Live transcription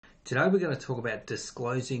Today we're going to talk about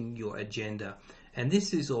disclosing your agenda. And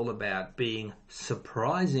this is all about being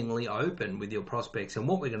surprisingly open with your prospects. And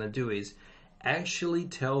what we're going to do is actually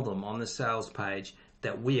tell them on the sales page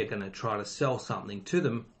that we are going to try to sell something to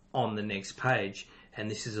them on the next page. And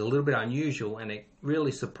this is a little bit unusual, and it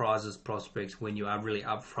really surprises prospects when you are really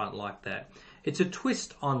upfront like that. It's a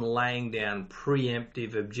twist on laying down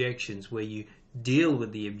preemptive objections where you deal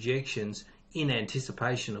with the objections in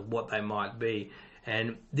anticipation of what they might be.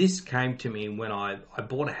 And this came to me when I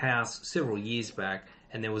bought a house several years back,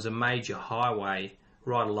 and there was a major highway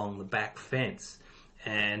right along the back fence.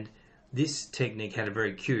 And this technique had a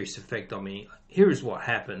very curious effect on me. Here is what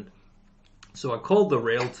happened. So I called the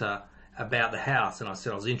realtor about the house, and I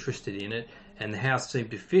said I was interested in it, and the house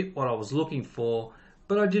seemed to fit what I was looking for,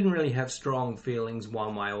 but I didn't really have strong feelings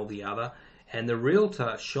one way or the other. And the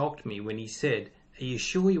realtor shocked me when he said, "Are you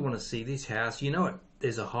sure you want to see this house? You know it.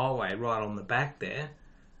 There's a highway right on the back there."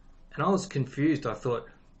 And I was confused. I thought,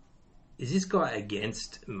 is this guy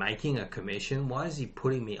against making a commission? Why is he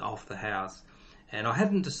putting me off the house? And I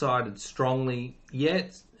hadn't decided strongly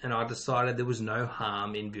yet, and I decided there was no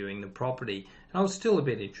harm in viewing the property. And I was still a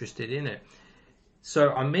bit interested in it.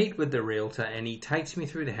 So I meet with the realtor, and he takes me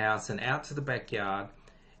through the house and out to the backyard.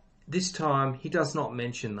 This time, he does not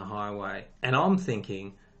mention the highway. And I'm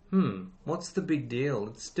thinking, what's the big deal?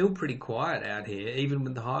 It's still pretty quiet out here, even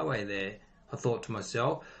with the highway there. I thought to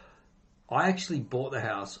myself, I actually bought the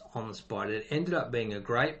house on the spot. It ended up being a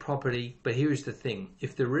great property, but here's the thing.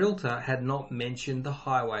 If the realtor had not mentioned the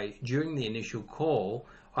highway during the initial call,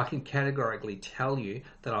 I can categorically tell you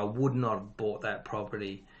that I would not have bought that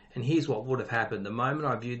property. And here's what would have happened. The moment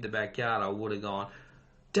I viewed the backyard, I would have gone,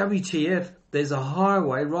 WTF, there's a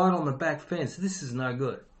highway right on the back fence. This is no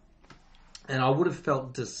good. And I would have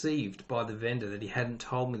felt deceived by the vendor that he hadn't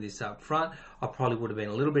told me this up front. I probably would have been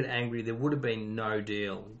a little bit angry. There would have been no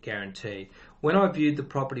deal, guaranteed. When I viewed the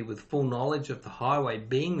property with full knowledge of the highway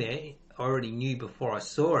being there, I already knew before I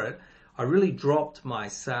saw it, I really dropped my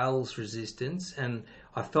sales resistance, and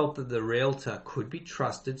I felt that the realtor could be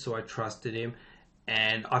trusted, so I trusted him.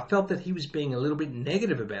 And I felt that he was being a little bit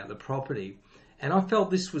negative about the property. And I felt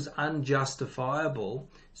this was unjustifiable,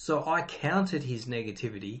 so I countered his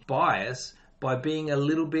negativity bias by being a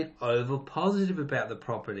little bit over positive about the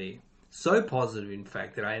property. So positive, in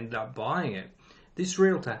fact, that I ended up buying it. This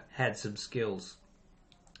realtor had some skills,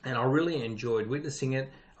 and I really enjoyed witnessing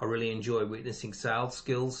it. I really enjoyed witnessing sales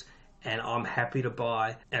skills, and I'm happy to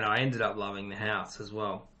buy, and I ended up loving the house as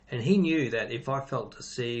well. And he knew that if I felt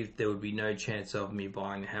deceived, there would be no chance of me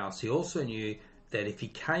buying the house. He also knew that if he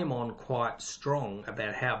came on quite strong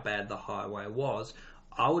about how bad the highway was,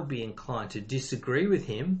 I would be inclined to disagree with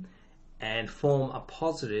him and form a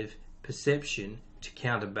positive perception to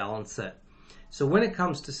counterbalance it. So when it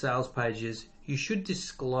comes to sales pages, you should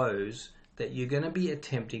disclose that you're going to be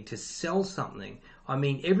attempting to sell something. I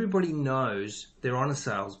mean, everybody knows they're on a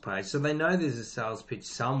sales page, so they know there's a sales pitch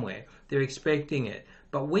somewhere. They're expecting it.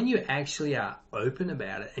 But when you actually are open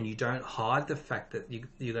about it and you don't hide the fact that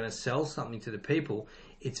you're going to sell something to the people,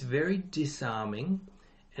 it's very disarming,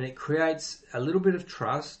 and it creates a little bit of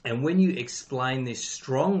trust. And when you explain this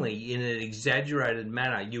strongly in an exaggerated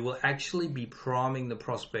manner, you will actually be priming the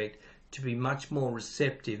prospect to be much more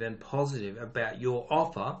receptive and positive about your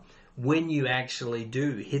offer when you actually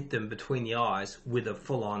do hit them between the eyes with a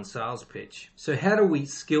full-on sales pitch. So how do we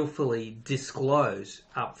skillfully disclose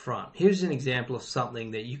up front? Here's an example of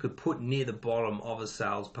something that you could put near the bottom of a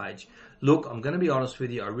sales page. Look, I'm going to be honest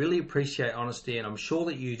with you. I really appreciate honesty, and I'm sure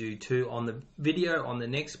that you do too. On the video on the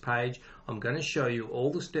next page, I'm going to show you all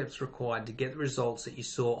the steps required to get the results that you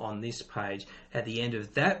saw on this page. At the end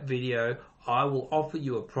of that video, I will offer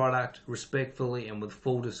you a product respectfully and with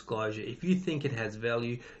full disclosure. If you think it has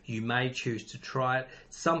value, you may choose to try it.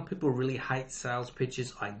 Some people really hate sales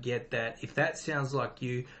pitches. I get that. If that sounds like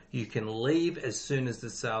you, you can leave as soon as the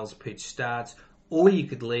sales pitch starts, or you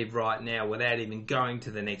could leave right now without even going to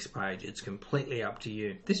the next page. It's completely up to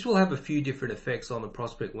you. This will have a few different effects on the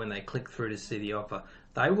prospect when they click through to see the offer.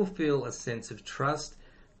 They will feel a sense of trust.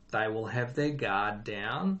 They will have their guard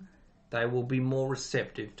down. They will be more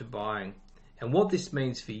receptive to buying. And what this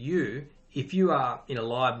means for you, if you are in a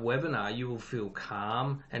live webinar, you will feel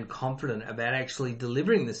calm and confident about actually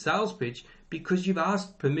delivering the sales pitch because you've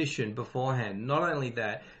asked permission beforehand. Not only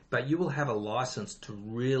that, but you will have a license to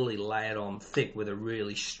really lay it on thick with a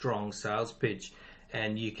really strong sales pitch.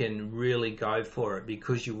 And you can really go for it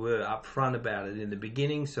because you were upfront about it in the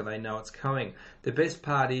beginning, so they know it's coming. The best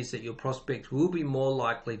part is that your prospects will be more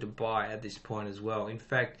likely to buy at this point as well. In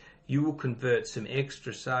fact, you will convert some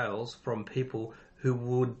extra sales from people who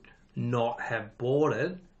would not have bought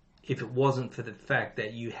it if it wasn't for the fact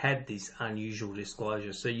that you had this unusual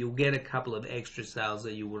disclosure. So you'll get a couple of extra sales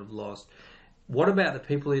that you would have lost. What about the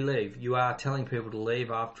people who leave? You are telling people to leave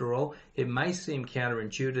after all. It may seem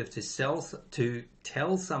counterintuitive to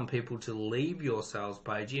tell some people to leave your sales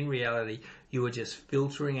page. In reality, you are just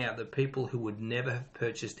filtering out the people who would never have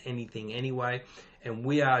purchased anything anyway. And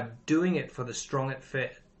we are doing it for the strong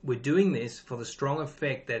effect. We're doing this for the strong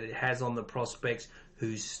effect that it has on the prospects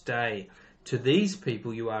who stay. To these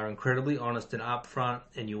people, you are incredibly honest and upfront,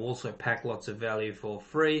 and you also pack lots of value for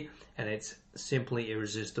free, and it's simply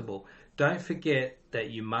irresistible. Don't forget that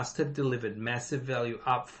you must have delivered massive value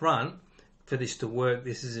up front for this to work.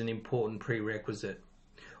 This is an important prerequisite.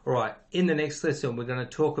 All right, in the next lesson, we're going to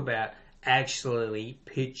talk about actually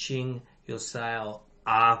pitching your sale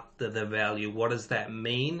after the value. What does that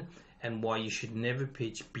mean, and why you should never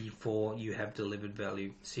pitch before you have delivered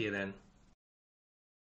value. See you then.